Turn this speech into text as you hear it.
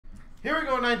Here we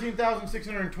go,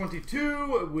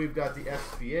 19,622. We've got the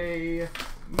SBA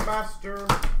Master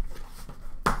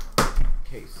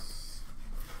case.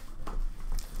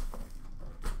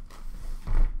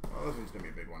 Well, this one's going to be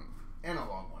a big one and a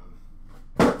long one.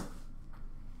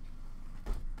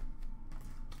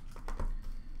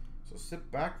 So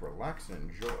sit back, relax,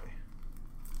 and enjoy.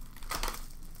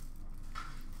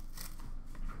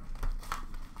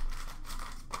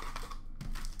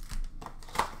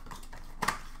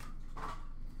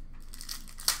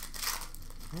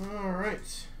 All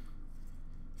right.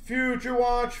 Future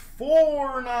Watch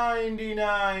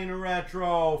 $4.99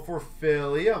 retro for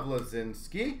Philly of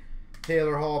Lazinski.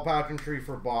 Taylor Hall pageantry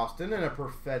for Boston and a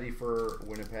Perfetti for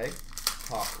Winnipeg.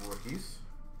 Top rookies.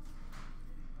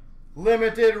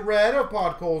 Limited red of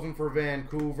Podkolzin for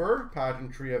Vancouver.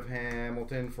 Pageantry of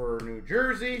Hamilton for New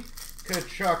Jersey.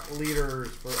 Kachuk leaders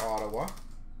for Ottawa.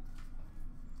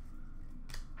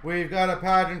 We've got a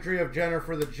pageantry of Jenner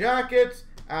for the Jackets.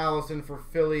 Allison for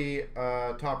Philly,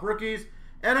 top rookies.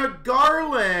 And a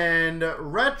Garland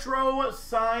retro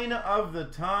sign of the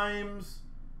times.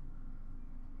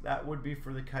 That would be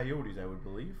for the Coyotes, I would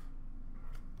believe.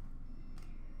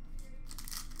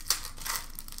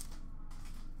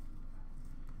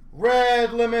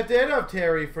 Red limited of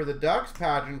Terry for the Ducks.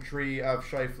 Pageantry of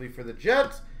Scheifele for the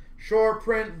Jets. Short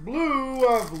print blue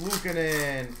of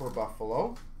Luukkonen for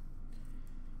Buffalo.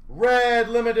 Red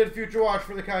limited Future Watch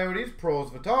for the Coyotes,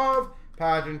 Prosvetov.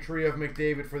 Pageantry of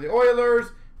McDavid for the Oilers.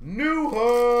 New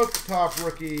Hook, top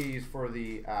rookies for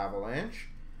the Avalanche.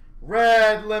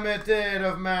 Red limited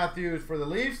of Matthews for the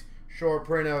Leafs. Short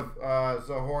print of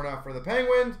Zahorna for the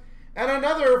Penguins. And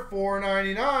another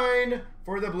 $4.99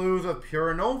 for the Blues of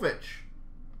Purinovich.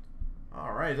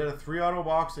 All right, is that a 3-auto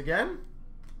box again?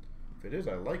 If it is,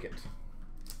 I like it.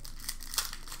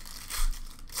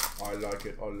 I like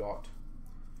it a lot.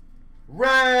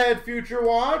 Red Future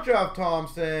Watch of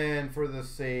Thompson for the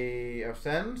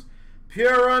Sens.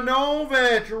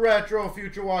 Purinovich retro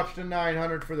Future Watch to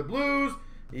 900 for the Blues.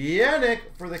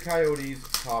 Yannick for the Coyotes,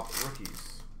 top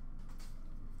rookies.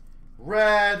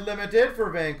 Red limited for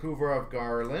Vancouver of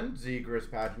Garland.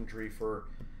 Zegras pageantry for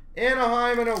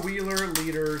Anaheim and a Wheeler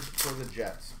leaders for the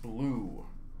Jets, blue.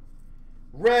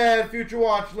 Red Future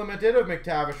Watch limited of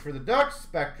McTavish for the Ducks.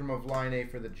 Spectrum of Line A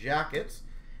for the Jackets.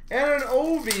 And an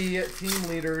OV team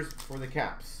leaders for the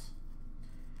Caps.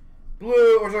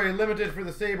 Limited for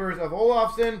the Sabres of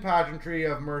Olofsson. Pageantry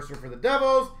of Mercer for the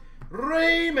Devils.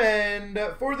 Raymond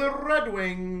for the Red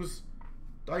Wings.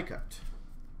 Die cut.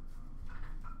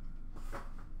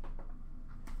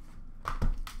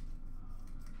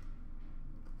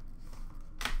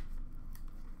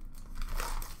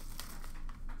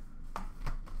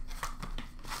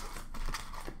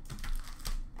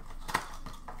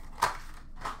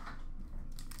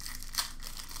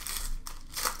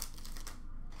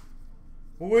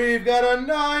 We've got a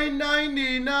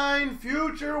 $9.99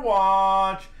 Future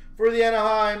Watch for the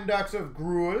Anaheim Ducks of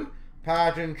Gruel.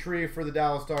 Pageantry for the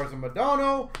Dallas Stars of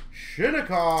Madonna.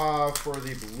 Shinnikov for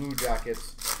the Blue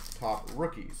Jackets, top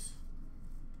rookies.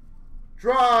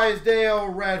 Drysdale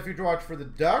Red Future Watch for the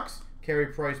Ducks. Carey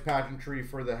Price pageantry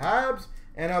for the Habs.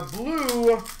 And a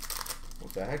blue,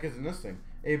 what the heck is in this thing?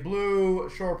 A blue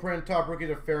short print top rookie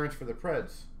to Ference for the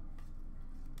Preds.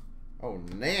 Oh,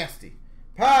 nasty.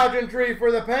 Pageantry for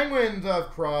the Penguins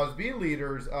of Crosby.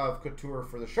 Leaders of Couture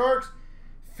for the Sharks.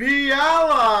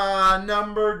 Fiala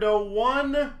numbered to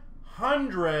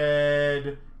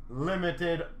 100.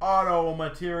 Limited auto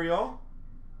material.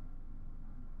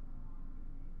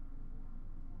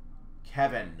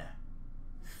 Kevin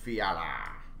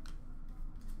Fiala.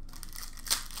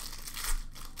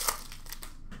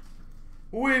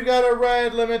 We've got a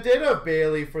red limited of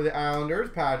Bailey for the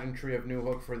Islanders. Pageantry of New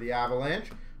Hook for the Avalanche.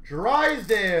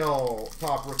 Drysdale,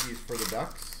 top rookies for the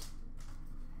Ducks.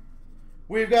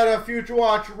 We've got a Future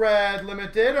Watch red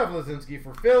limited of Lazinski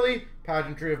for Philly.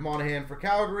 Pageantry of Monahan for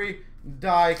Calgary.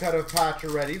 Die cut of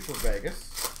Pacioretty for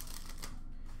Vegas.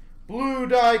 Blue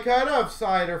die cut of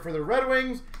Sider for the Red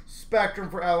Wings. Spectrum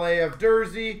for LA of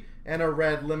Dursey. And a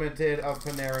red limited of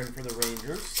Panarin for the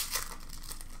Rangers.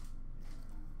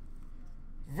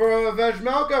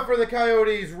 Vejmelka for the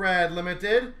Coyotes, red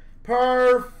limited.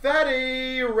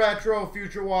 Perfetti retro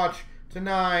Future Watch to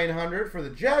 900 for the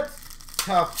Jets.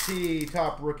 Tough T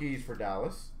top rookies for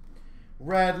Dallas.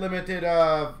 Red limited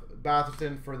of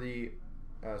Batherson for the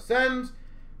Sens.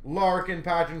 Larkin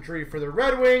pageantry for the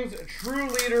Red Wings. True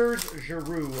leaders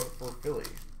Giroux for Philly.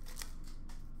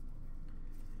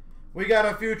 We got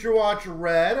a Future Watch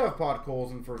red of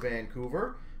Podkolzin for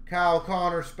Vancouver. Kyle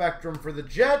Connor Spectrum for the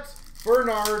Jets.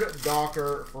 Bernard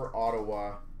Docker for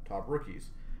Ottawa, top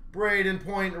rookies. Braden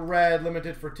Point red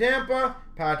limited for Tampa.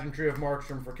 Pageantry of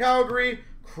Markstrom for Calgary.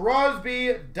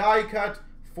 Crosby die cut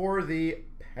for the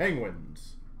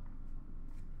Penguins.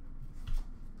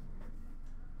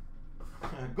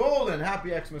 Golden,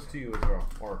 happy Xmas to you as well.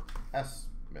 Or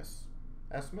S-Miss.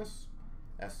 S-Miss?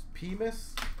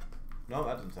 S-P-Miss? No,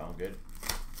 that doesn't sound good.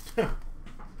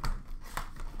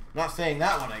 Not saying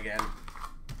that one again.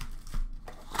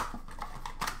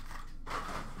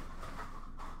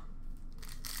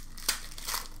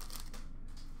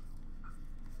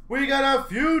 We got a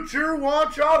Future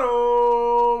Watch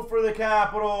Auto for the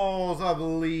Capitals of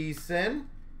Leeson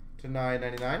to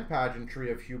 $9.99.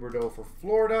 Pageantry of Huberdeau for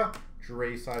Florida.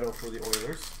 Draisaitl for the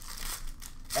Oilers.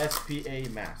 SPA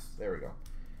Mass. There we go.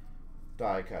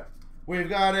 Die cut. We've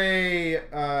got a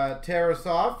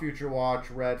Tarasov Future Watch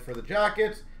red for the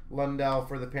Jackets. Lundell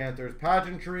for the Panthers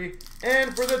Pageantry.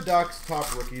 And for the Ducks,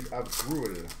 top rookies of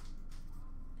Gruel.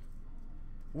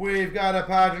 We've got a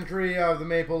Pageantry of the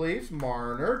Maple Leafs.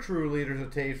 Marner. True Leaders of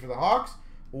Taves for the Hawks.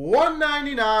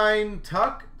 $1.99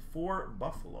 Tuck for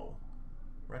Buffalo.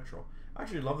 Retro. I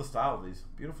actually love the style of these.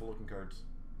 Beautiful looking cards.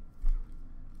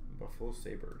 Buffalo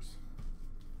Sabres.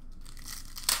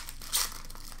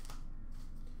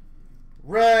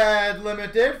 Red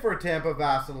limited for Tampa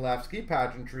Vasilevsky.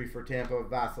 Pageantry for Tampa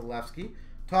Vasilevsky.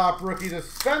 Top rookies of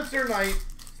Spencer Knight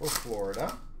for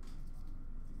Florida.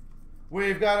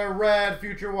 We've got a red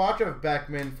Future Watch of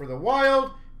Beckman for the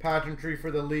Wild. Pageantry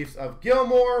for the Leafs of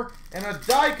Gilmore. And a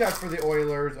die cut for the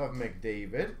Oilers of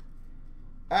McDavid.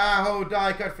 Aho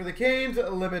die cut for the Canes.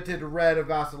 Limited red of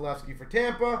Vasilevsky for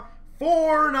Tampa.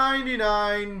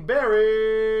 $4.99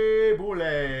 Barry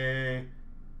Boulet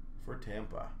for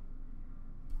Tampa.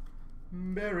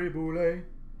 Barry Boulet,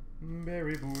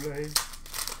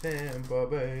 Tampa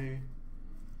Bay.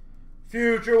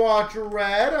 Future Watch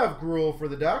red of Gruel for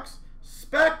the Ducks.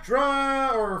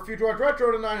 Spectra, or Future Watch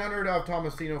Retro to 900 of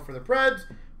Tomasino for the Preds.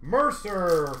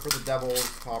 Mercer for the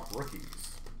Devils, top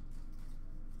rookies.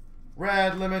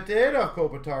 Red limited of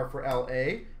Kopitar for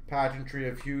LA. Pageantry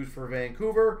of Hughes for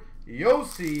Vancouver.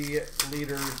 Yossi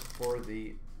Leaders for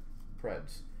the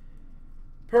Preds.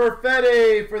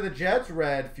 Perfetti for the Jets.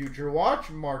 Red Future Watch.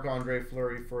 Marc-Andre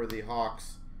Fleury for the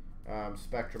Hawks.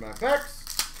 Spectrum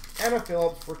FX. And a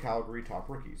Phillips for Calgary, top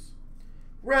rookies.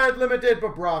 Red limited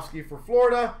Bobrovsky for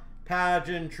Florida.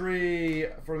 Pageantry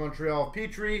for Montreal,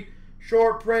 Petrie.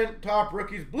 Short print top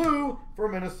rookies blue for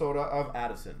Minnesota of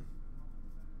Addison.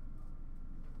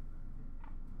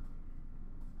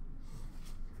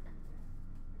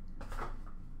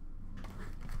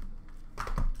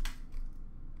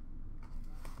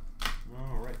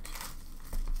 All right.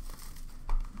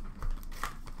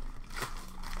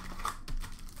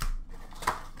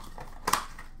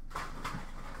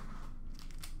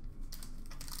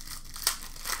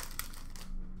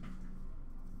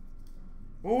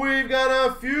 We've got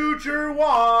a Future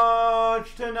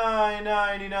Watch to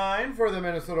 $9.99 for the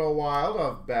Minnesota Wild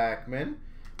of Backman.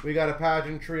 We got a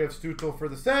Pageantry of Stutzel for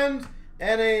the Sens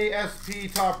and a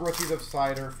SP Top Rookies of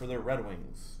Sider for the Red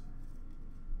Wings.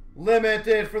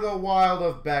 Limited for the Wild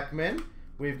of Beckman.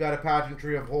 We've got a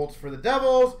Pageantry of Holtz for the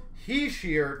Devils.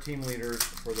 Heeshear Team Leaders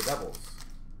for the Devils.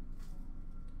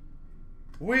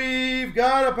 We've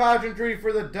got a Pageantry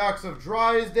for the Ducks of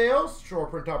Drysdale.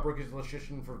 Short print top rookies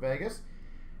Lashishin for Vegas.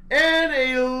 And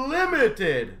a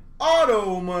limited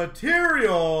auto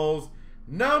materials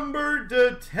number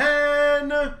to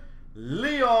 10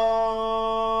 Leon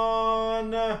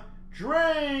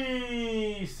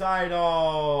Draisaitl.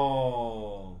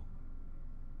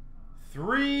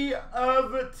 3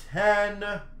 of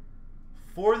 10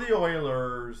 for the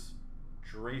Oilers.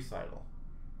 Draisaitl.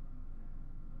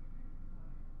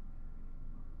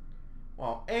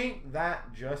 Well, ain't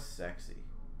that just sexy?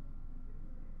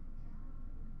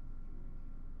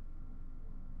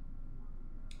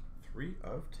 Three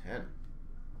of 10.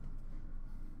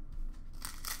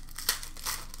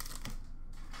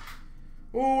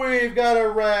 We've got a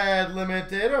red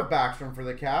limited of Backstrom for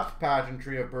the Caps,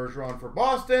 Pageantry of Bergeron for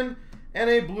Boston, and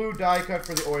a blue die cut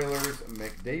for the Oilers,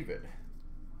 McDavid.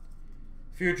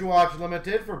 Future Watch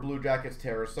limited for Blue Jackets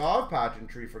Tarasov,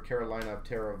 Pageantry for Carolina of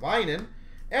Teravainen,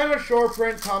 and a short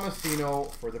print Tomasino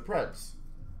for the Preds.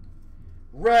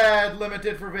 Red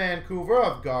limited for Vancouver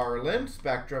of Garland.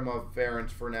 Spectrum of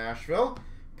Ferentz for Nashville.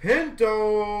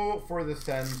 Pinto for the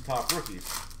Sens top rookies.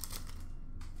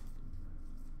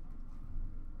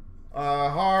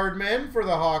 Hardman for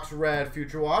the Hawks red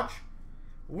Future Watch.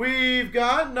 We've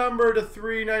got number to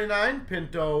 399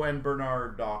 Pinto and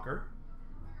Bernard Docker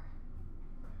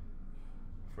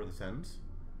for the Sens.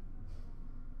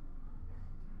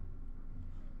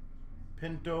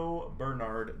 Pinto,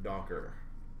 Bernard Docker.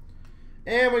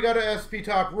 And we got a SP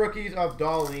Top Rookies of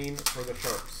Darlene for the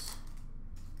Sharks.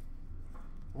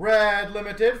 Red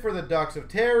Limited for the Ducks of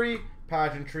Terry.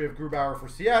 Pageantry of Grubauer for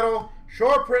Seattle.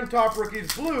 Short print Top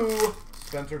Rookies Blue.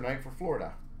 Spencer Knight for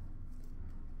Florida.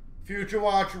 Future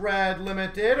Watch Red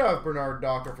Limited of Bernard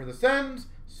Docker for the Sens.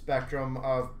 Spectrum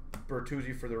of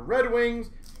Bertuzzi for the Red Wings.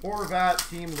 Horvat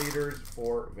Team Leaders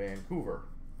for Vancouver.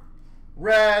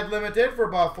 Red Limited for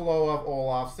Buffalo of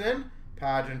Olofsson.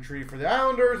 Pageantry for the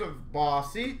Islanders of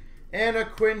Bossy. And a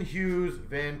Quinn Hughes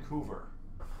Vancouver.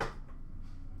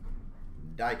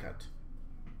 Die cut.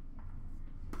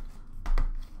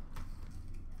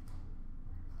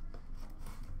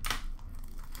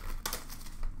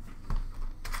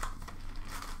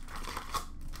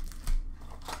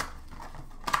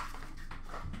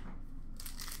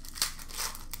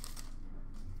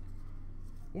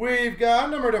 We've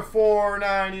got number to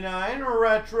 499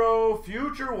 Retro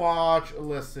Future Watch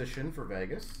Licition for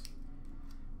Vegas.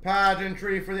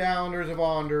 Pageantry for the Islanders of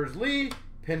Anders Lee.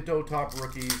 Pinto Top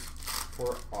Rookies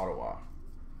for Ottawa.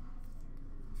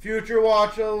 Future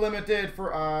Watch Limited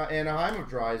for Anaheim of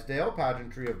Drysdale.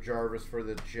 Pageantry of Jarvis for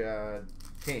the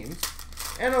Canes.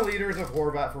 And a Leaders of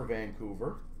Horvat for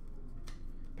Vancouver.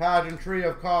 Pageantry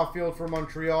of Caulfield for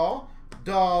Montreal.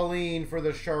 Darlene for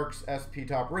the Sharks SP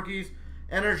Top Rookies.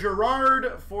 And a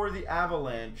Gerard for the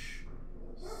Avalanche.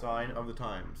 Sign of the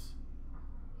times.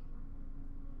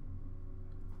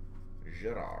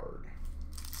 Gerard.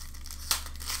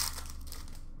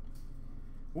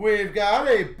 We've got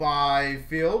a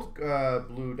Byfield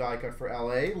blue die cut for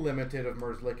LA. Limited of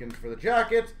Merzlikins for the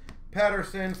Jackets.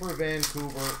 Pettersson for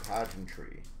Vancouver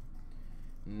Pageantry.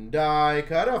 Die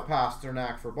cut of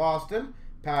Pasternak for Boston.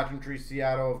 Pageantry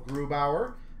Seattle of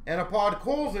Grubauer. And a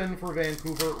Podkolzin for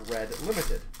Vancouver Red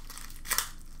Limited.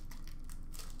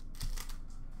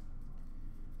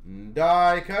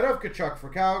 Die cut of Tkachuk for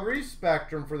Calgary.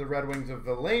 Spectrum for the Red Wings of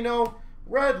Veleno.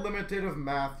 Red Limited of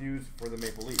Matthews for the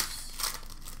Maple Leafs.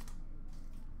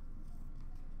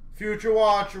 Future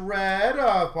Watch Red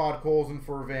of Podkolzin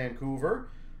for Vancouver.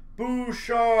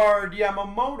 Bouchard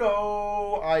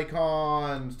Yamamoto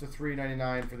Icons to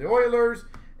 $3.99 for the Oilers.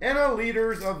 And a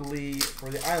Leaders of Lee for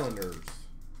the Islanders.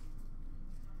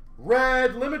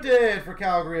 Red Limited for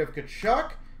Calgary of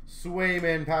Tkachuk.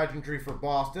 Swayman Pageantry for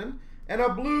Boston. And a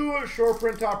blue short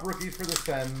print Top Rookies for the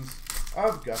Sens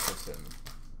of Gustafsson.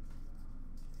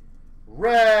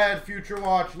 Red Future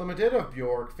Watch Limited of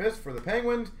Bjorkfist for the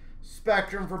Penguins.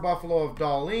 Spectrum for Buffalo of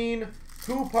Darlene.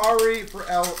 Kupari for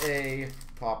LA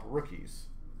Top Rookies.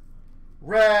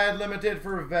 Red Limited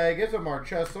for Vegas of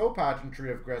Marchesso.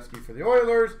 Pageantry of Gretzky for the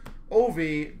Oilers.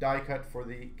 OV die cut for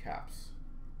the Caps.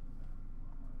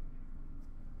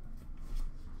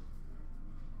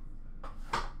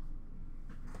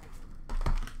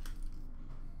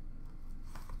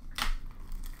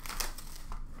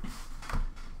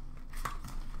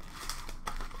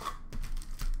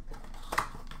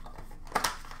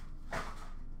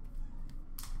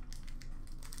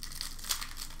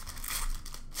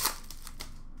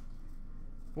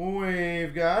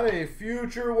 We've got a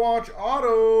Future Watch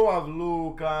Auto of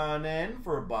Luukkonen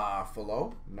for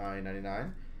Buffalo,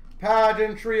 $9.99.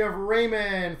 Pageantry of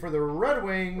Raymond for the Red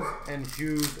Wings, and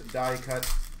Hughes die cut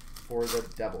for the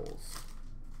Devils.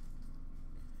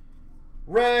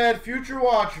 Red Future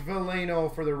Watch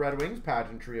Veleno for the Red Wings.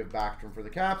 Pageantry of Backstrom for the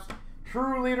Caps.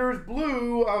 True Leaders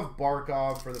Blue of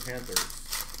Barkov for the Panthers.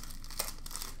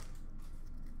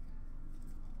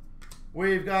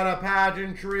 We've got a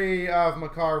Pageantry of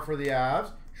Makar for the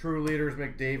Avs. True Leaders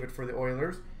McDavid for the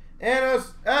Oilers. And a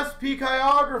SP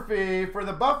Chiography for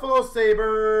the Buffalo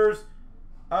Sabres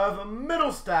of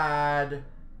Middlestad.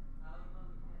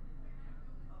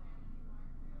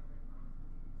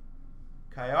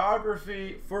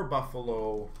 Chiography for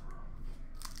Buffalo.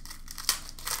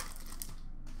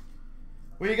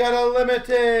 We got a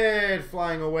Limited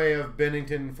Flying Away of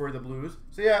Bennington for the Blues.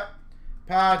 So yeah,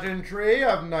 Pageantry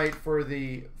of Knight for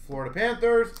the Florida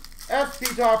Panthers.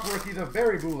 SP Top Rookies of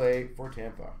Barry Boulay for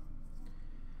Tampa.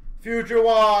 Future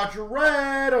Watch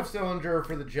Red of Sillinger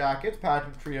for the Jackets.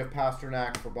 Pageantry of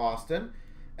Pasternak for Boston.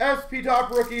 SP Top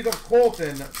Rookies of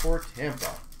Colton for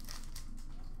Tampa.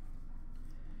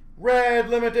 Red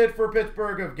Limited for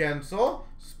Pittsburgh of Gensel.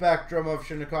 Spectrum of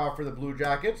Shinnikov for the Blue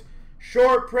Jackets.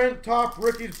 Short Print Top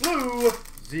Rookies Blue.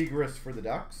 Zegras for the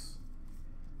Ducks.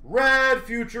 Red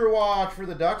Future Watch for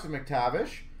the Ducks of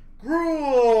McTavish.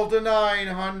 Gruel to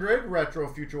 900.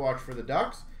 Retro Future Watch for the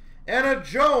Ducks. And a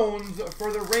Jones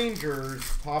for the Rangers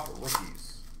Top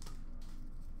Rookies.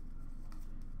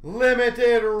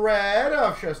 Limited Red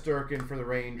of Shesterkin for the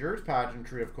Rangers.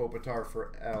 Pageantry of Kopitar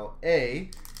for LA.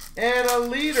 And a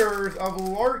Leaders of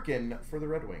Larkin for the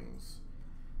Red Wings.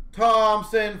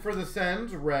 Thompson for the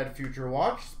Sens, red Future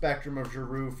Watch. Spectrum of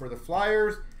Giroux for the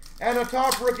Flyers. And a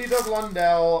top rookies of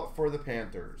Lundell for the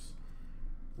Panthers.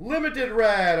 Limited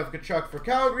red of Tkachuk for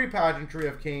Calgary. Pageantry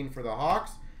of Kane for the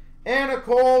Hawks. And a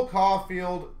Cole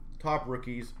Caulfield top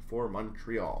rookies for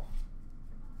Montreal.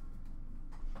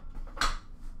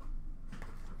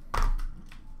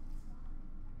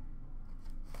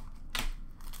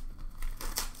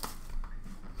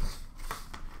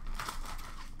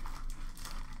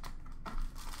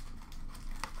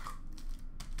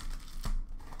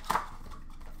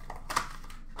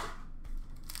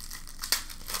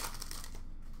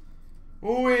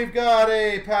 We've got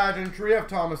a pageantry of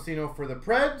Tomasino for the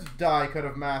Preds, die cut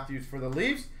of Matthews for the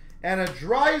Leafs, and a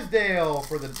Drysdale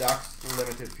for the Ducks,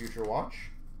 limited Future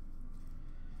Watch.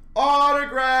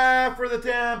 Autograph for the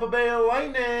Tampa Bay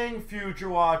Lightning, Future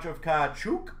Watch of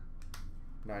Tkachuk,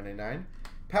 $9.99.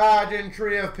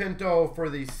 Pageantry of Pinto for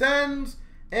the Sens,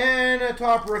 and a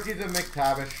top rookies of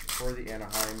McTavish for the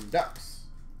Anaheim Ducks.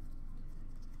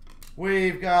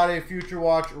 We've got a Future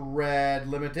Watch red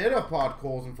limited of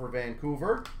Podkolzin for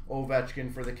Vancouver,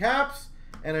 Ovechkin for the Caps,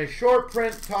 and a short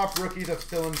print top rookies of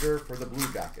Sillinger for the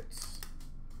Blue Jackets.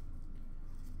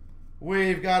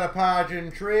 We've got a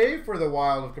pageantry for the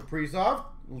Wild of Kaprizov,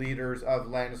 Leaders of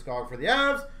Landeskog for the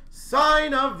Avs,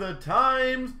 Sign of the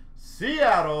Times,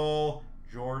 Seattle,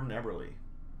 Jordan Eberle.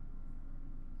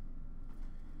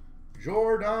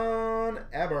 Jordan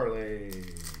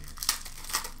Eberle.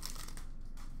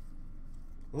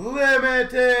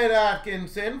 Limited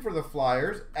Atkinson for the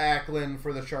Flyers. Eklund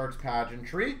for the Sharks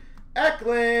pageantry.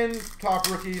 Eklund, top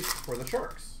rookies for the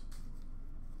Sharks.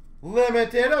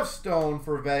 Limited of Stone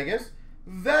for Vegas.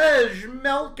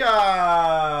 Vejmelka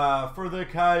for the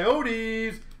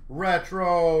Coyotes.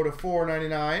 Retro to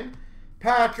 $4.99.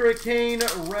 Patrick Kane,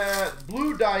 red,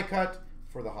 blue die cut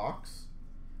for the Hawks.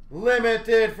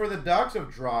 Limited for the Ducks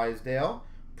of Drysdale.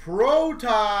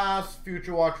 Protas,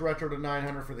 Future Watch retro to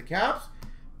 $900 for the Caps.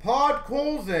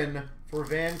 Podkolzin for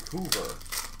Vancouver,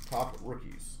 top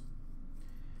rookies.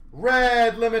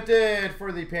 Red limited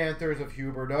for the Panthers of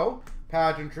Huberdeau.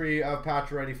 Pageantry of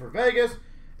Pacioretty for Vegas.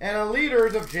 And a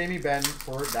Leaders of Jamie Benn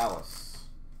for Dallas.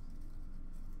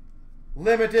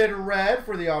 Limited red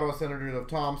for the Ottawa Senators of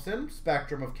Thompson.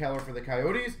 Spectrum of Keller for the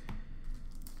Coyotes.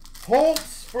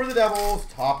 Holtz for the Devils,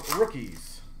 top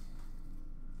rookies.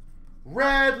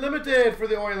 Red limited for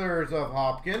the Oilers of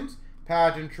Hopkins.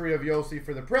 Pageantry of Yossi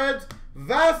for the Preds.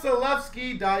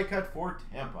 Vasilevsky die cut for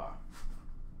Tampa.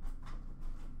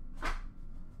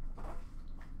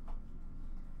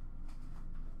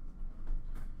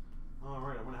 All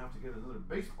right, I'm going to have to get another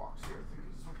base box here. I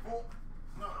think this one's full.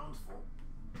 No, that one's full.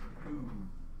 Ooh.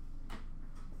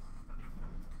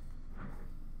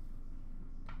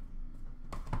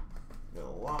 Got a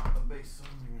lot of base, so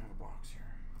I'm going to have a box here.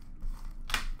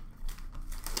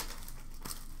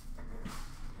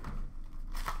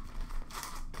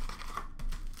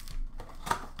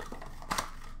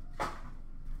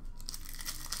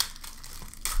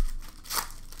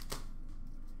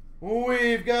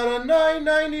 We've got a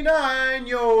 $9.99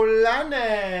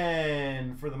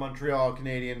 Yolanen for the Montreal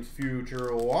Canadiens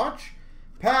Future Watch.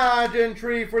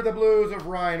 Pageantry for the Blues of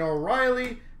Ryan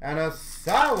O'Reilly. And a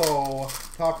Salo,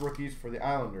 top rookies for the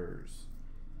Islanders.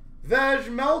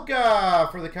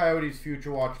 Vejmelka for the Coyotes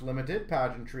Future Watch Limited.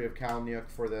 Pageantry of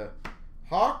Kalniuk for the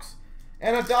Hawks.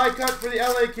 And a die cut for the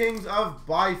LA Kings of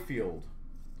Byfield.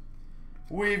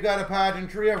 We've got a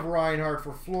pageantry of Reinhardt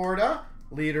for Florida.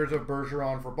 Leaders of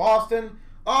Bergeron for Boston.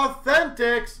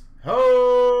 Authentics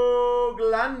Höglander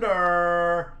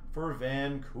for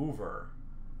Vancouver.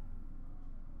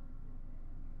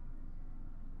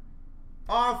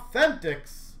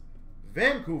 Authentics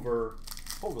Vancouver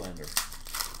Höglander.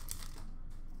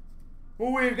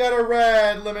 We've got a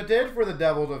red limited for the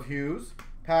Devils of Hughes.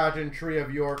 Pageantry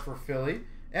of York for Philly.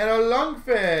 And a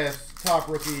Lundqvist top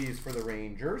rookies for the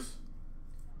Rangers.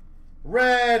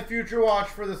 Red Future Watch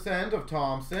for the Sens of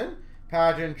Thompson.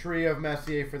 Pageantry of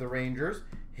Messier for the Rangers.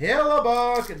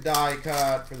 Hillebuck die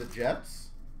cut for the Jets.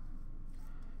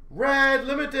 Red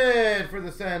Limited for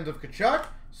the Sens of Tkachuk.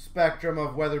 Spectrum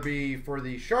of Weatherby for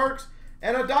the Sharks.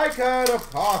 And a die cut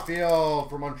of Caulfield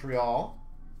for Montreal.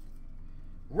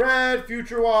 Red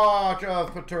Future Watch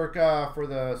of Peterka for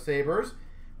the Sabres.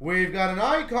 We've got an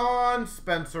icon,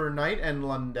 Spencer Knight and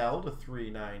Lundell to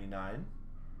 $3.99.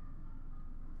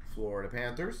 Florida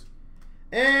Panthers.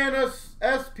 And a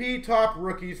SP top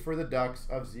rookies for the Ducks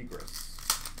of Zegras.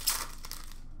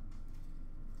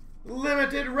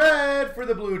 Limited red for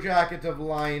the Blue Jackets of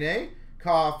Line A.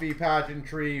 Coffee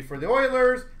pageantry for the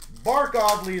Oilers.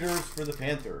 Barkov leaders for the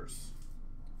Panthers.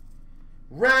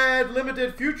 Red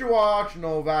limited Future Watch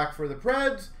Novak for the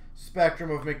Preds.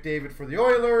 Spectrum of McDavid for the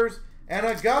Oilers. And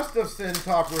a Gustafsson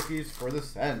top rookies for the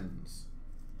Sens.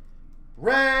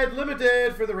 Red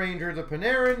limited for the Rangers of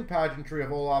Panarin. Pageantry of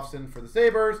Olofsson for the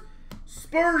Sabres.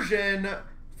 Spurgeon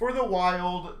for the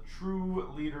Wild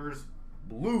True Leaders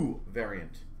blue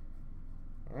variant.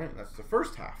 All right, that's the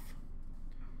first half.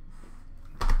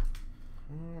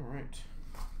 All right.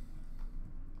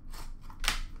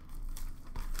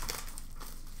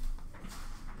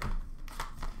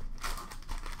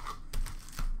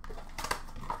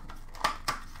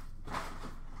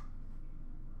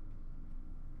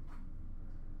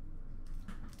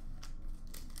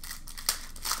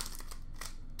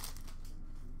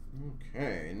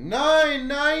 Okay,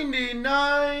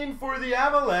 $9.99 for the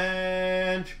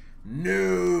Avalanche.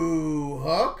 New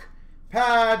hook.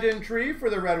 Pageantry for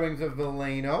the Red Wings of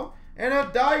Veleno. And a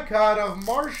die cut of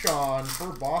Marchand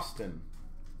for Boston.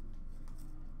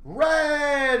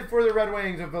 Red for the Red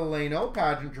Wings of Veleno.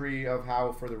 Pageantry of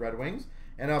Howe for the Red Wings.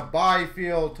 And a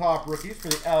Byfield top rookies for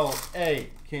the LA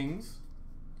Kings.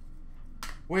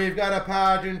 We've got a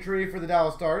pageantry for the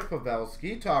Dallas Stars,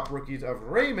 Pavelski. Top rookies of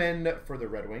Raymond for the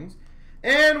Red Wings.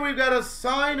 And we've got a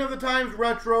Sign of the Times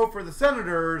retro for the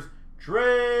Senators,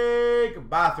 Drake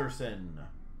Batherson.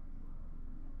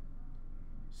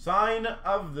 Sign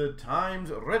of the Times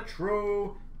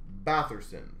retro,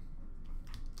 Batherson.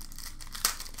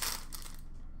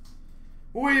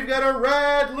 We've got a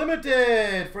red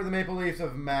limited for the Maple Leafs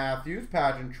of Matthews,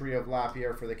 pageantry of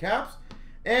Lapierre for the Caps.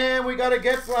 And we got a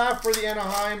Getzlaf for the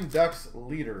Anaheim Ducks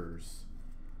leaders.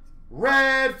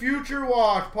 Red Future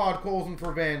Watch, Podkolzin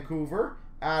for Vancouver.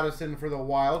 Addison for the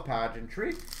Wild,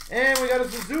 pageantry. And we got a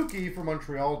Suzuki for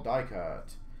Montreal, die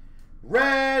cut.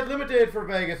 Red Limited for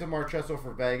Vegas and Marchesso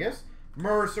for Vegas.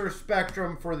 Mercer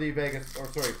Spectrum for the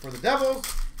for the Devils.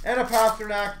 And a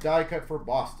Pasternak die cut for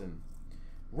Boston.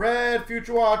 Red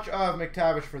Future Watch of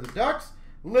McTavish for the Ducks.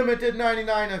 Limited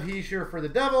 99 of Heischer for the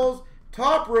Devils.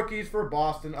 Top rookies for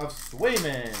Boston of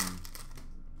Swayman.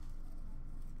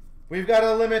 We've got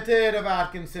a limited of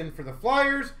Atkinson for the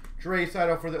Flyers.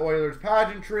 Draisaitl for the Oilers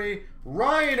pageantry.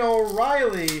 Ryan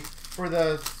O'Reilly for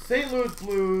the St. Louis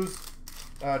Blues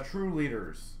true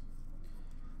leaders.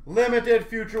 Limited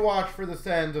Future Watch for the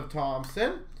Sens of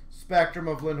Thompson. Spectrum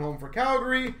of Lindholm for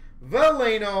Calgary.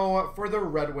 Veleno for the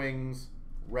Red Wings.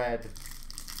 Red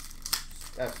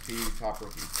SP top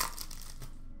rookies.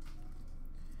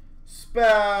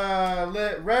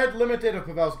 Red Limited of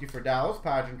Pavelski for Dallas.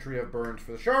 Pageantry of Burns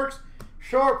for the Sharks.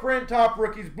 Short print top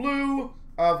rookies blue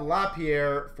of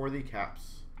Lapierre for the Caps.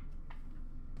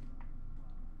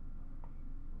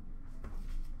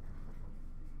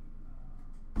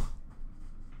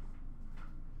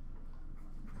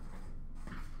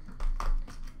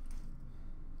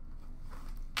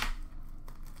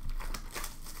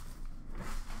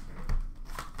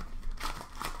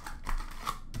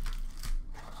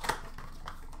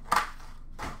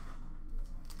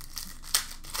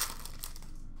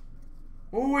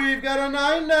 We've got a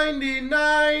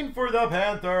 $9.99 for the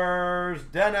Panthers,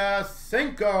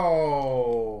 Denisenko.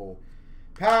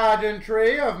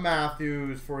 Pageantry of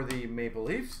Matthews for the Maple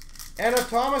Leafs. And a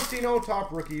Tomasino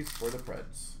top rookies for the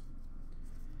Preds.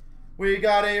 We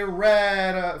got a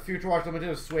red Future Watch Limited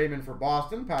of Swayman for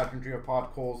Boston. Pageantry of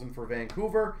Podkolzin for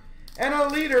Vancouver. And a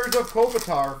Leaders of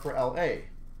Kopitar for LA.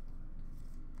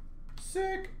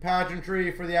 Sick.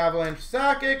 Pageantry for the Avalanche,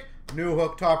 Sakic. New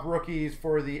hook top rookies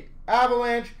for the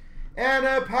Avalanche. And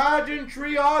a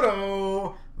pageantry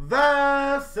auto,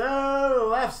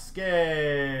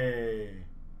 Vasilevsky.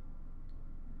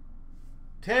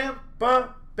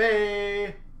 Tampa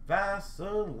Bay,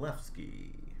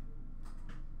 Vasilevsky.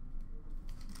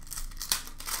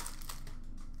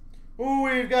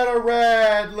 We've got a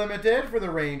red limited for the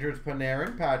Rangers,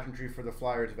 Panarin. Pageantry for the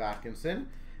Flyers of Atkinson.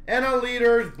 And a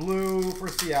Leaders blue for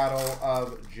Seattle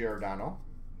of Giordano.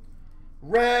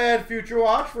 Red Future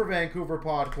Watch for Vancouver,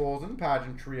 Podkolzin.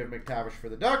 Pageantry of McTavish for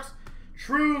the Ducks.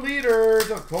 True Leaders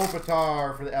of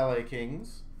Kopitar for the LA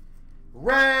Kings.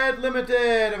 Red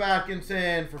Limited of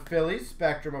Atkinson for Philly.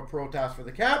 Spectrum of Protas for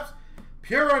the Caps.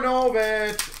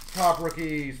 Puranovich, top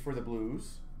rookies for the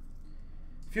Blues.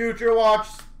 Future Watch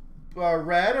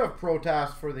red of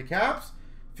Protas for the Caps.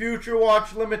 Future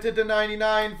Watch Limited to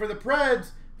 99 for the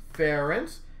Preds.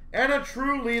 Ferentz. And a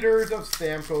True Leaders of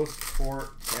Stamkos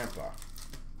for Tampa.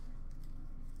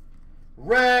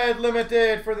 Red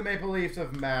Limited for the Maple Leafs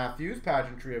of Matthews.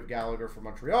 Pageantry of Gallagher for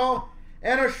Montreal.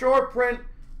 And a short print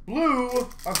blue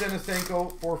of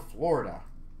Denisenko for Florida.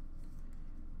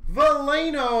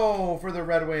 Veleno for the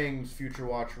Red Wings, Future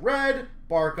Watch Red.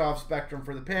 Barkov Spectrum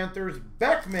for the Panthers.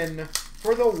 Beckman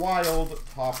for the Wild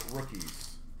top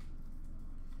rookies.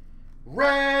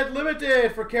 Red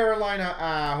Limited for Carolina,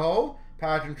 Aho.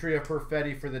 Pageantry of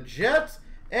Perfetti for the Jets.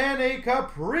 And a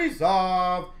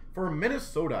Kaprizov for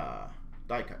Minnesota.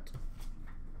 Die cut.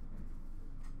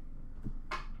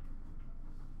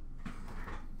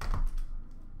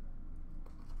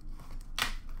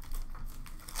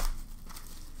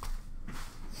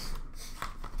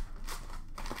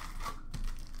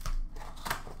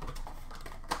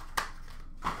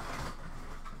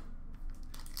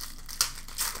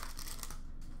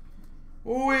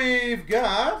 We've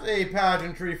got a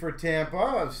pageantry for Tampa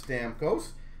of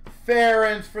Stamkos,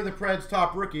 Ferentz for the Preds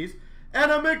top rookies,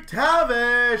 and a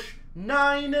McTavish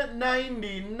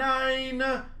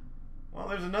 $9.99. Well,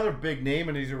 there's another big name,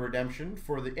 and he's a redemption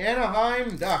for the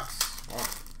Anaheim Ducks. Wow.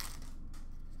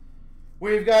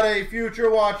 We've got a Future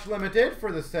Watch Limited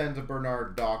for the Sens of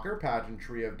Bernard Docker,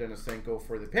 pageantry of Denisenko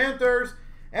for the Panthers,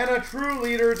 and a True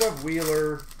Leaders of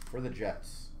Wheeler for the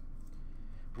Jets.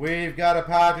 We've got a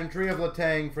pageantry of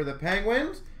Letang for the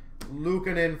Penguins,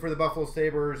 Luukkonen for the Buffalo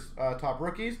Sabres top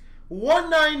rookies,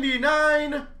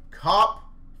 $1.99 Cop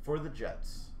for the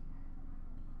Jets.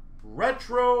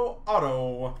 Retro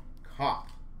Auto Cop.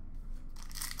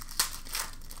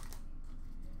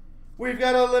 We've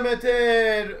got a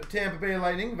limited Tampa Bay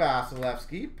Lightning,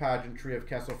 Vasilevsky, pageantry of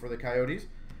Kessel for the Coyotes,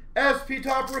 SP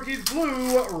top rookies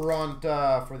blue,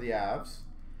 Ronta for the Avs.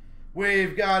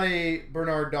 We've got a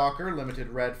Bernard Docker, limited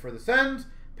red for the Sens.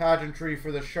 Pageantry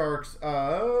for the Sharks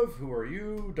of, who are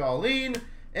you? Dahlin.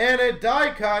 And a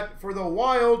die cut for the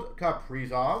Wild,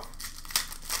 Kaprizov.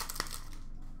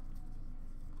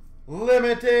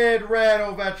 Limited red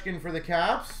Ovechkin for the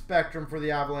Caps. Spectrum for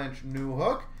the Avalanche,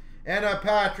 Newhook. And a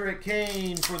Patrick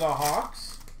Kane for the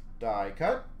Hawks. Die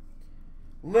cut.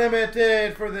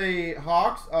 Limited for the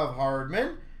Hawks of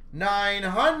Hardman.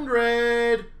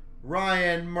 900...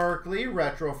 Ryan Merkley,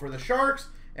 retro for the Sharks,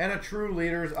 and a True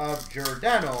Leaders of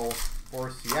Giordano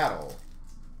for Seattle.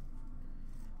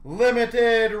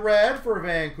 Limited red for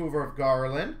Vancouver of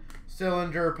Garland,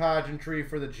 Cylinder pageantry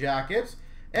for the Jackets,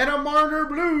 and a Marner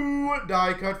blue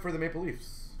die cut for the Maple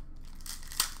Leafs.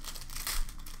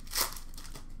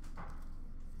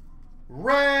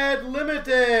 Red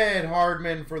limited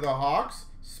Hardman for the Hawks,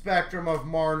 Spectrum of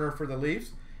Marner for the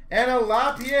Leafs, and a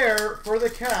Lapierre for the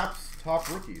Caps. Top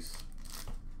rookies.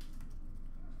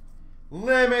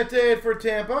 Limited for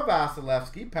Tampa,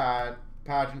 Vasilevsky,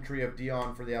 pageantry of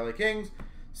Dion for the LA Kings,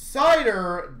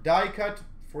 Cider die cut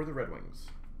for the Red Wings.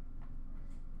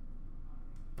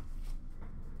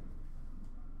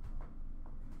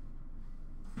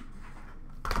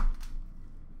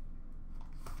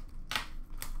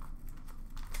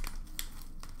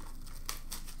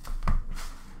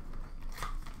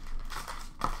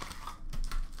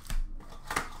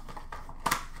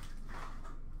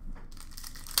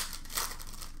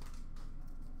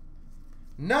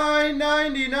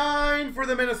 $9.99 for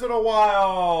the Minnesota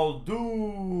Wild,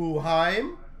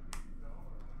 Duheim.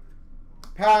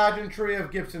 Pageantry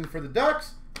of Gibson for the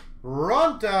Ducks,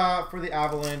 Ronta for the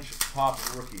Avalanche top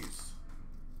rookies.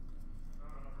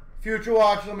 Future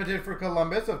Watch Limited for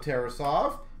Columbus of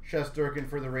Tarasov, Shesterkin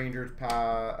for the Rangers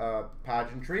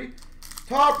pageantry.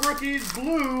 Top rookies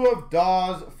blue of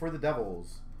Dawes for the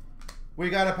Devils. We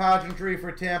got a pageantry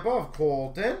for Tampa of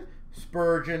Colton.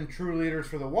 Spurgeon, True Leaders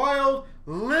for the Wild.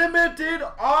 Limited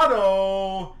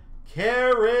auto,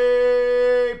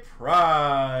 Carey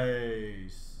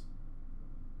Price.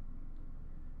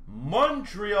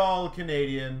 Montreal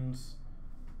Canadiens,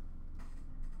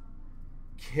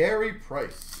 Carey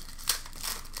Price.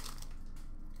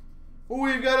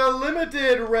 We've got a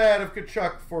limited red of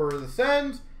Kachuk for the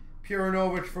Sens,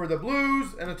 Purinovich for the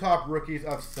Blues, and the top rookies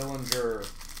of Sillinger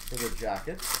for the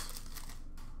Jackets.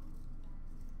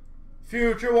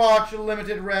 Future Watch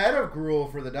limited red of Gruel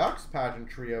for the Ducks,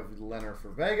 pageantry of Leonard for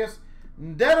Vegas,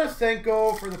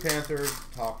 Denisenko for the Panthers,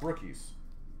 top rookies.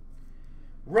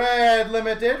 Red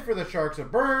limited for the Sharks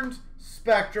of Burns,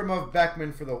 Spectrum of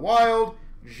Beckman for the Wild,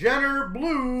 Jenner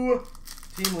blue,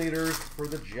 team leaders for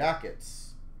the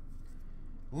Jackets.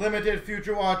 Limited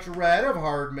Future Watch red of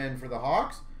Hardman for the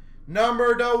Hawks,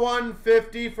 numbered to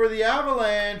 150 for the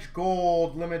Avalanche,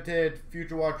 gold limited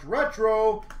Future Watch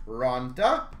retro,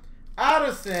 Ronta.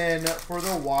 Addison for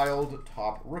the Wild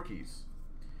top rookies.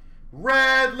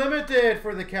 Red limited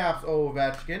for the Caps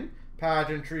Ovechkin,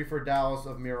 pageantry for Dallas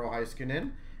of Miro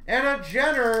Heiskanen, and a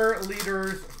Jenner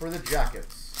leaders for the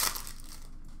Jackets.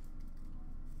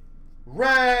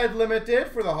 Red limited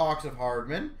for the Hawks of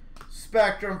Hardman,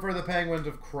 Spectrum for the Penguins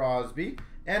of Crosby,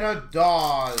 and a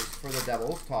Dawes for the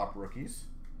Devils, top rookies.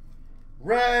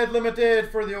 Red limited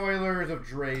for the Oilers of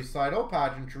Draisaitl,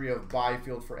 pageantry of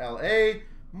Byfield for LA,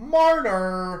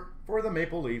 Marner for the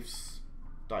Maple Leafs,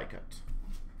 die cut.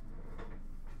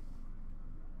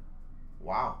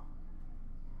 Wow.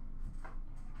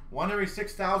 1 every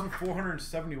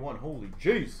 6,471. Holy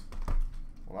jeez.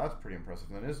 Well, that's pretty impressive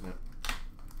then, isn't it?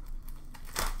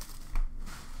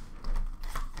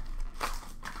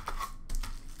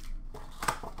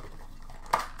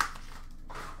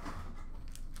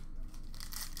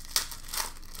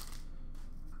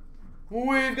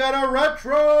 We've got a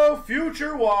retro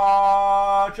future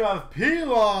watch of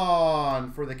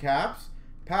Pilon for the Caps,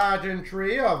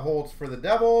 pageantry of Holtz for the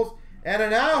Devils, and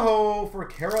an Aho for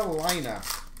Carolina,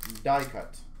 die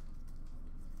cut.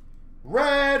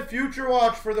 Red future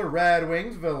watch for the Red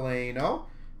Wings, Villano,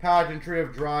 pageantry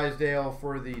of Drysdale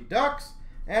for the Ducks,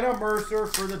 and a Mercer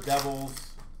for the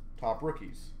Devils, top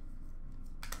rookies.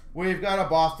 We've got a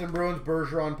Boston Bruins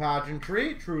Bergeron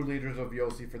pageantry, true leaders of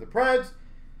Yossi for the Preds,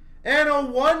 and a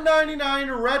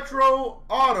 199 retro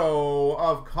auto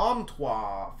of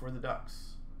Comtois for the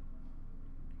Ducks.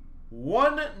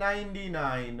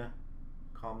 199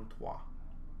 Comtois.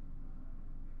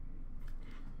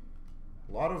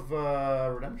 A lot of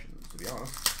redemptions, to be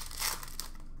honest.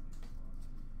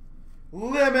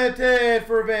 Limited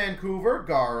for Vancouver,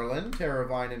 Garland,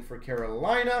 Teravainen for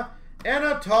Carolina, and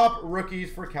a top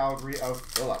rookies for Calgary of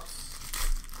Phillips.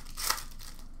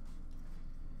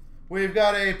 We've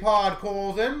got a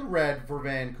Podkolzin, red for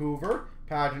Vancouver,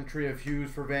 pageantry of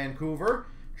Hughes for Vancouver,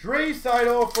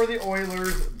 Draisaitl for the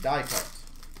Oilers, die cut.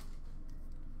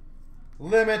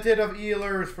 Limited of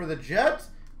Ehlers for the Jets,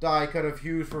 die cut of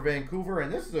Hughes for Vancouver,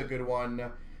 and this is a good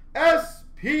one.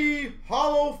 SP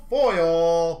Hollow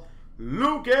Foil,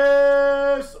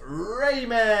 Lucas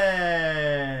Raymond.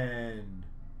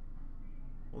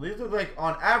 Well, these look like,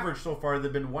 on average so far,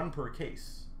 they've been 1 per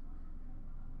case.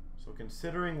 So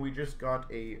considering we just got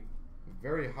a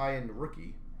very high-end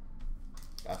rookie,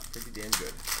 that's pretty damn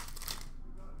good.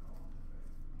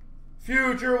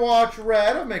 Future Watch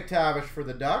red of McTavish for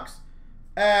the Ducks,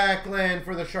 Eklund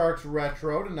for the Sharks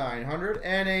retro to 900,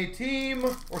 and a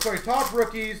top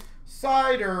rookies,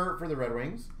 Sider for the Red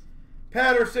Wings,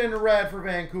 Pedersen red for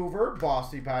Vancouver,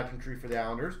 Bossy pageantry for the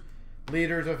Islanders,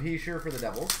 leaders of Heischer for the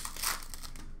Devils.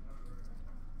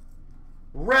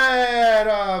 Red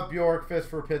of Bjorkfist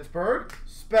for Pittsburgh.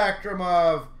 Spectrum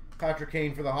of Patrick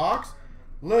Kane for the Hawks.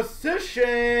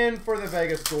 Lasician for the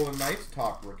Vegas Golden Knights,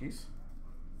 top rookies.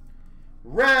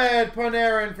 Red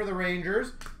Panarin for the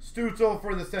Rangers. Stutzel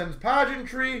for the Sens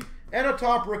pageantry. And a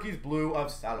top rookies blue of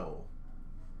Salo.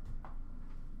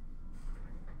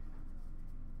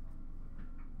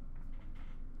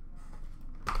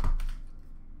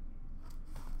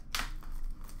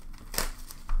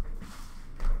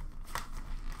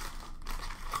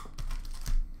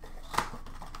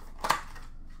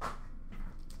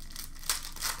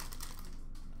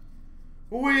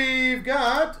 We've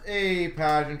got a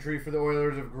pageantry for the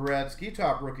Oilers of Gretzky,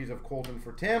 top rookies of Colton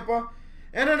for Tampa,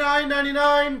 and a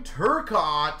 $9.99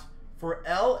 Turcotte for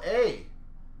LA.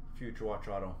 Future Watch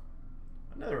auto.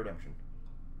 Another redemption.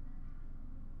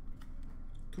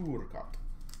 Turcotte.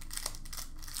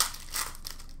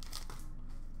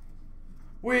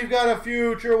 We've got a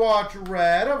Future Watch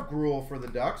red of Gruel for the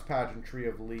Ducks, pageantry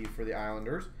of Lee for the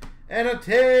Islanders, and a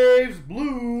Taves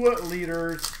blue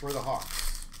leaders for the Hawks.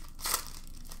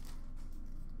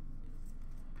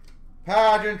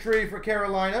 Pageantry for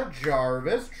Carolina,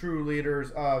 Jarvis, true leaders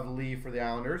of Lee for the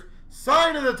Islanders.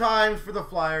 Sign of the times for the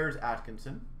Flyers,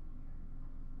 Atkinson.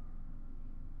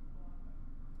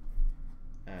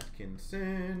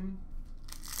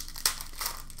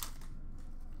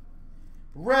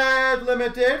 Red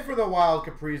limited for the Wild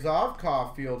Kaprizov,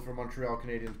 Caulfield for Montreal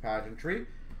Canadiens pageantry.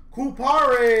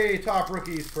 Kupare, top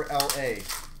rookies for LA.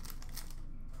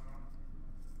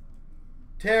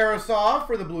 Tarasov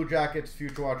for the Blue Jackets,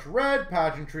 Future Watch red,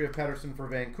 pageantry of Pedersen for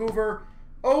Vancouver.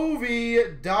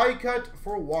 Ovi, die cut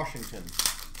for Washington.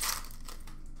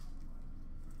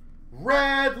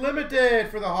 Red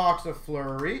limited for the Hawks of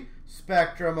Fleury,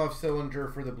 Spectrum of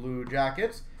Sillinger for the Blue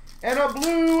Jackets, and a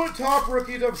blue top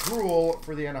rookies of Gruel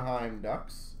for the Anaheim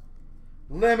Ducks.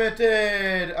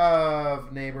 Limited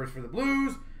of Neighbors for the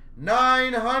Blues,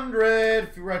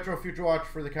 900 retro Future Watch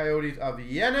for the Coyotes of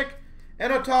Yannick,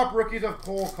 and a top rookies of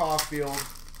Cole Caulfield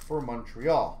for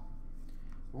Montreal.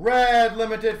 Red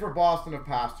limited for Boston of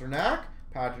Pasternak,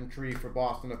 pageantry for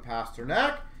Boston of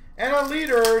Pasternak, and a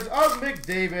leaders of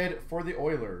McDavid for the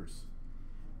Oilers.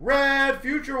 Red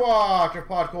Future Watch of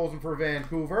Podkolzin for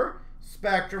Vancouver,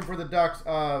 Spectrum for the Ducks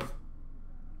of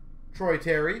Troy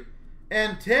Terry,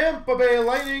 And Tampa Bay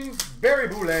Lightning's Barry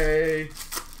Boulay,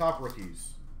 top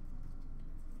rookies.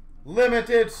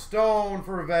 Limited Stone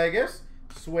for Vegas.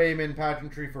 Swayman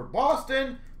Pageantry for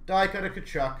Boston. Die cut of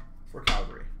Tkachuk for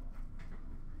Calgary.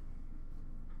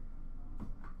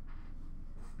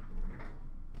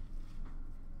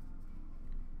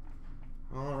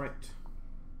 All right.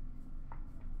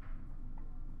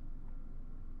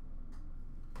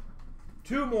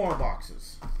 Two more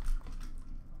boxes.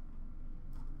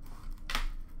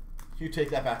 You take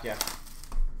that back, yeah.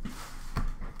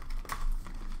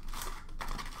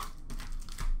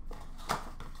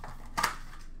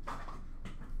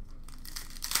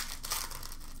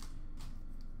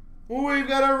 We've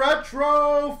got a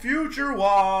Retro Future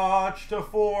Watch to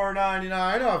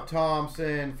 $4.99 of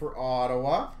Thompson for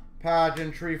Ottawa.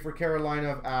 Pageantry for Carolina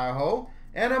of Aho.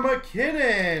 And a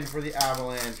McKinnon for the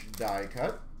Avalanche die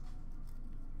cut.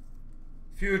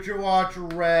 Future Watch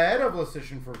Red of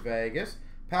Lecition for Vegas.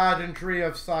 Pageantry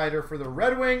of Cider for the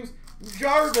Red Wings.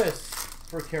 Jarvis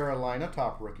for Carolina,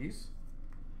 top rookies.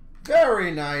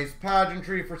 Very nice.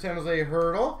 Pageantry for San Jose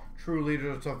Hurdle. True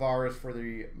Leader Tavares for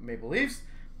the Maple Leafs.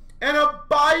 And a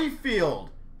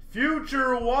Byfield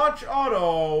Future Watch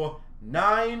Auto,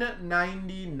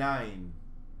 $9.99.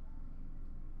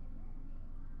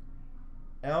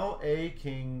 LA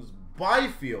Kings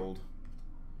Byfield.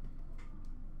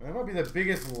 That might be the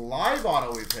biggest live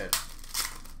auto we've hit.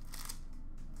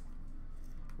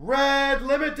 Red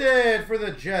Limited for the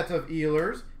Jets of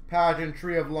Ehlers.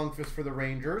 Pageantry of Lundqvist for the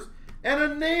Rangers. And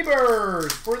a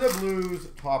Neighbors for the Blues,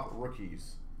 top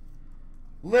rookies.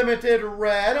 Limited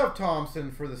Red of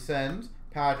Thompson for the Sens.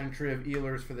 Pageantry of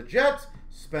Ehlers for the Jets.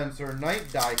 Spencer Knight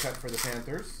die cut for the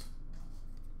Panthers.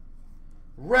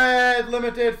 Red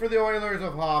Limited for the Oilers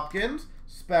of Hopkins.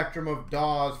 Spectrum of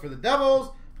Dawes for the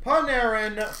Devils.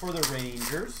 Panarin for the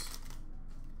Rangers.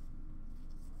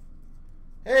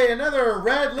 Hey, another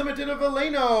Red Limited of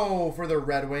Veleno for the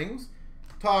Red Wings.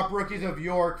 Top rookies of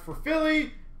York for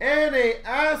Philly. And a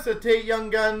Acetate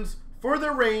Young Guns for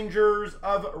the Rangers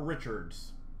of Richards.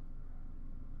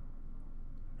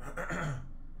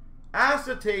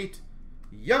 Acetate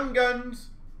Young Guns,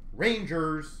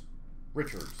 Rangers,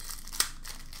 Richards.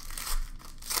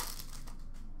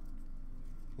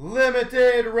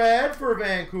 Limited Red for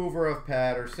Vancouver of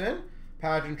Patterson.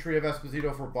 Pageantry of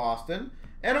Esposito for Boston.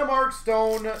 And a Mark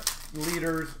Stone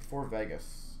Leaders for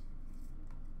Vegas.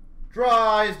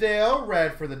 Drysdale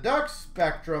Red for the Ducks.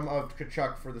 Spectrum of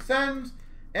Tkachuk for the Sens.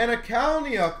 And a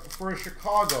Kalniuk for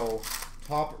Chicago,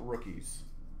 top rookies.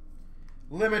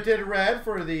 Limited Red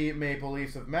for the Maple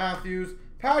Leafs of Matthews.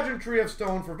 Pageantry of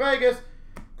Stone for Vegas.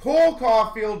 Cole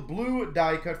Caulfield blue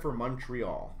die cut for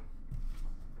Montreal.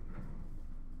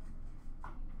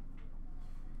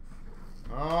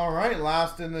 All right,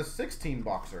 last in the 16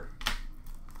 boxer.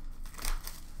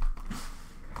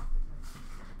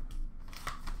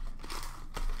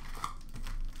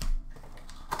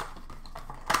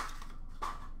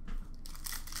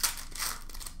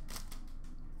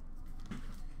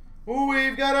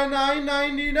 We've got a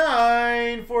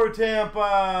 $9.99 for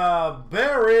Tampa,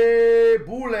 Barry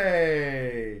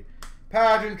Boulay.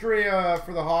 Pageantry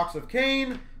for the Hawks of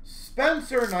Kane.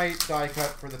 Spencer Knight die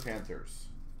cut for the Panthers.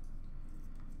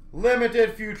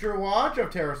 Limited Future Watch of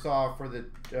Tarasov for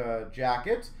the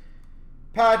Jackets.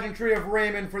 Pageantry of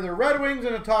Raymond for the Red Wings.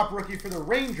 And a top rookie for the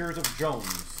Rangers of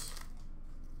Jones.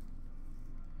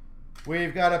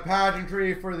 We've got a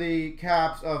Pageantry for the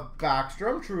Caps of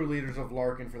Backstrom. True Leaders of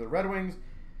Larkin for the Red Wings.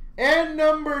 And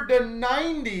numbered to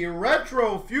 90,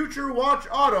 Retro Future Watch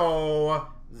Auto,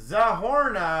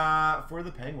 Zahorna for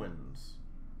the Penguins.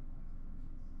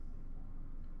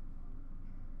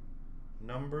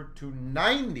 Numbered to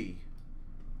 90,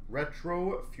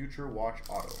 Retro Future Watch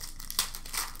Auto.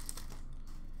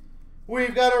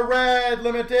 We've got a Red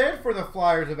Limited for the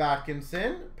Flyers of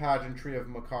Atkinson. Pageantry of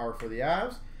Makar for the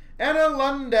Avs. And a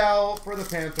Lundell for the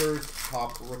Panthers,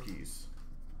 top rookies.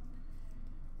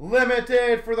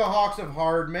 Limited for the Hawks of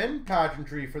Hardman.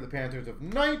 Pageantry for the Panthers of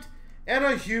Knight. And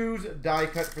a Hughes die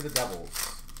cut for the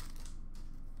Devils.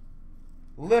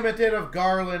 Limited of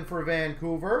Garland for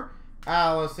Vancouver.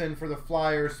 Allison for the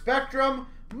Flyers Spectrum.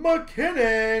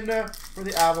 McKinnon for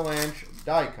the Avalanche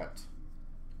die cut.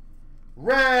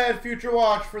 Red Future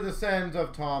Watch for the Sens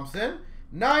of Thompson.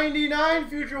 99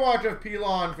 Future Watch of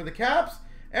Pilon for the Caps.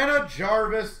 And a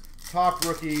Jarvis top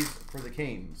rookies for the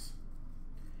Canes.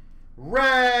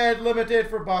 Red Limited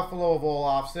for Buffalo of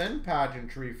Olofsson.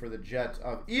 Pageantry for the Jets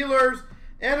of Ehlers.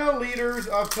 And a Leaders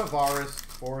of Tavares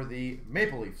for the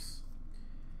Maple Leafs.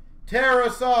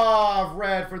 Tarasov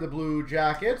Red for the Blue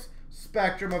Jackets.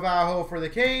 Spectrum of Aho for the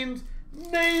Canes.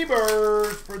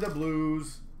 Neighbors for the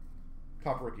Blues.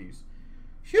 top rookies.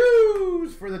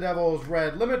 Hughes for the Devils,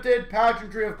 red limited.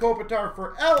 Pageantry of Kopitar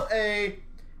for LA.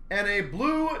 And a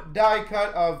blue die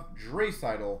cut of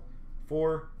Draisaitl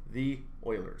for the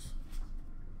Oilers.